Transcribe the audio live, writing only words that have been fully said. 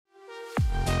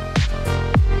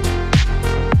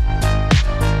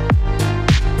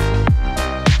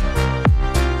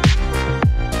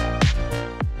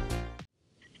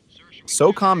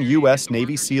SOCOM US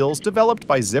Navy SEALs, developed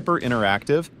by Zipper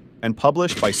Interactive and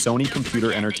published by Sony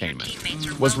Computer Entertainment,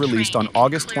 was released on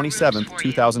August 27,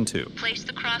 2002. Place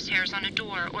the crosshairs on a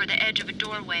door or the edge of a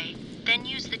doorway, then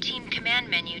use the team command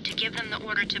menu to give them the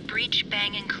order to breach,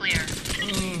 bang, and clear.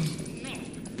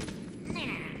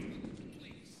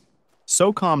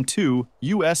 SOCOM 2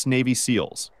 US Navy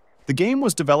SEALs. The game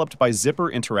was developed by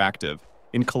Zipper Interactive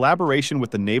in collaboration with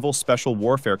the Naval Special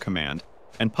Warfare Command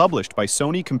and published by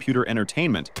Sony Computer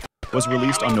Entertainment, was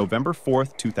released on November 4,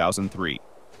 2003.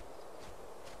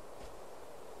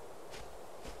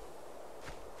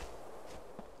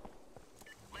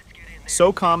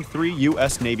 SOCOM 3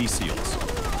 US Navy SEALs.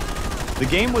 The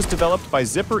game was developed by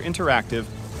Zipper Interactive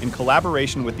in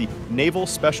collaboration with the Naval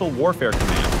Special Warfare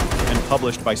Command and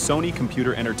published by Sony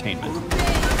Computer Entertainment.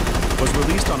 Was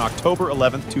released on October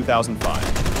 11,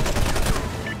 2005.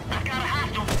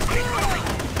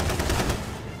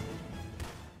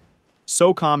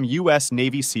 SOCOM US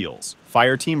Navy SEALs.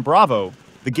 Fireteam Bravo.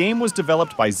 The game was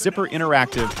developed by Zipper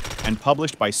Interactive and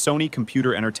published by Sony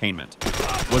Computer Entertainment.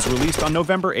 Was released on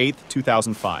November 8,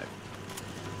 2005.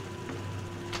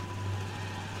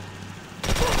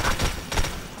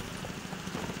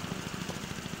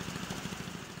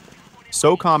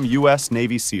 SOCOM US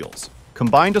Navy SEALs.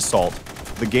 Combined Assault.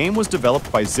 The game was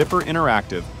developed by Zipper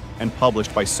Interactive and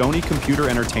published by Sony Computer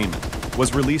Entertainment.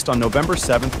 Was released on November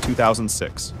 7,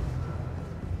 2006.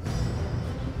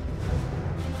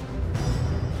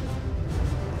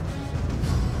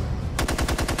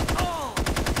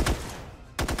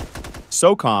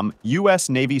 SOCOM US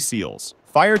Navy SEALs.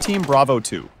 Fireteam Bravo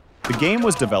 2. The game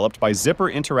was developed by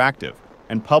Zipper Interactive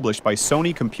and published by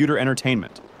Sony Computer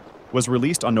Entertainment. Was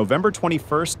released on November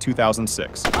 21,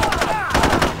 2006.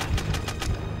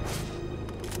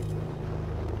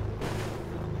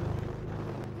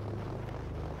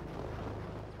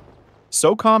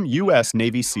 SOCOM US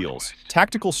Navy SEALs.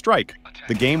 Tactical Strike.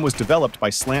 The game was developed by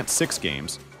Slant 6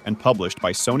 Games and published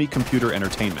by Sony Computer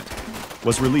Entertainment.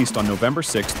 Was released on November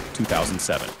 6,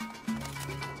 2007.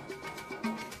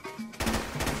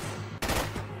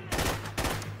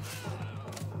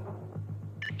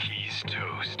 He's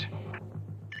toast.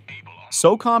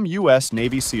 SOCOM US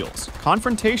Navy SEALs.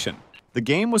 Confrontation. The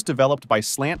game was developed by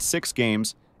Slant 6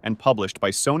 Games and published by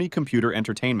Sony Computer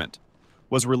Entertainment.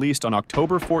 Was released on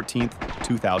October 14,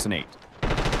 2008.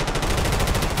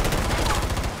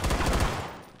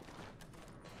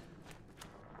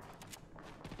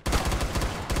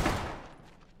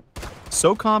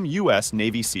 SOCOM US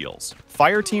Navy SEALs.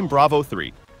 Fireteam Bravo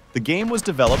 3. The game was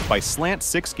developed by Slant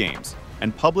 6 Games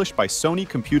and published by Sony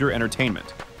Computer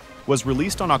Entertainment. Was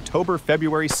released on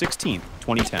February 16,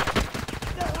 2010.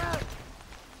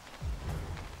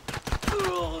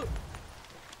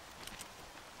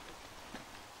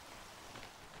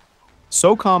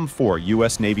 SOCOM 4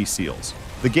 US Navy SEALs.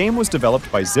 The game was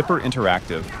developed by Zipper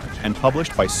Interactive and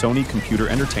published by Sony Computer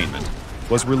Entertainment.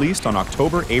 Was released on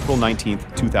April 19,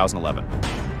 2011.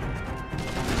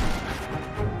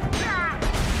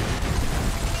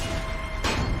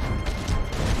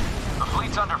 The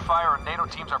fleet's under fire and NATO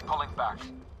teams are pulling back.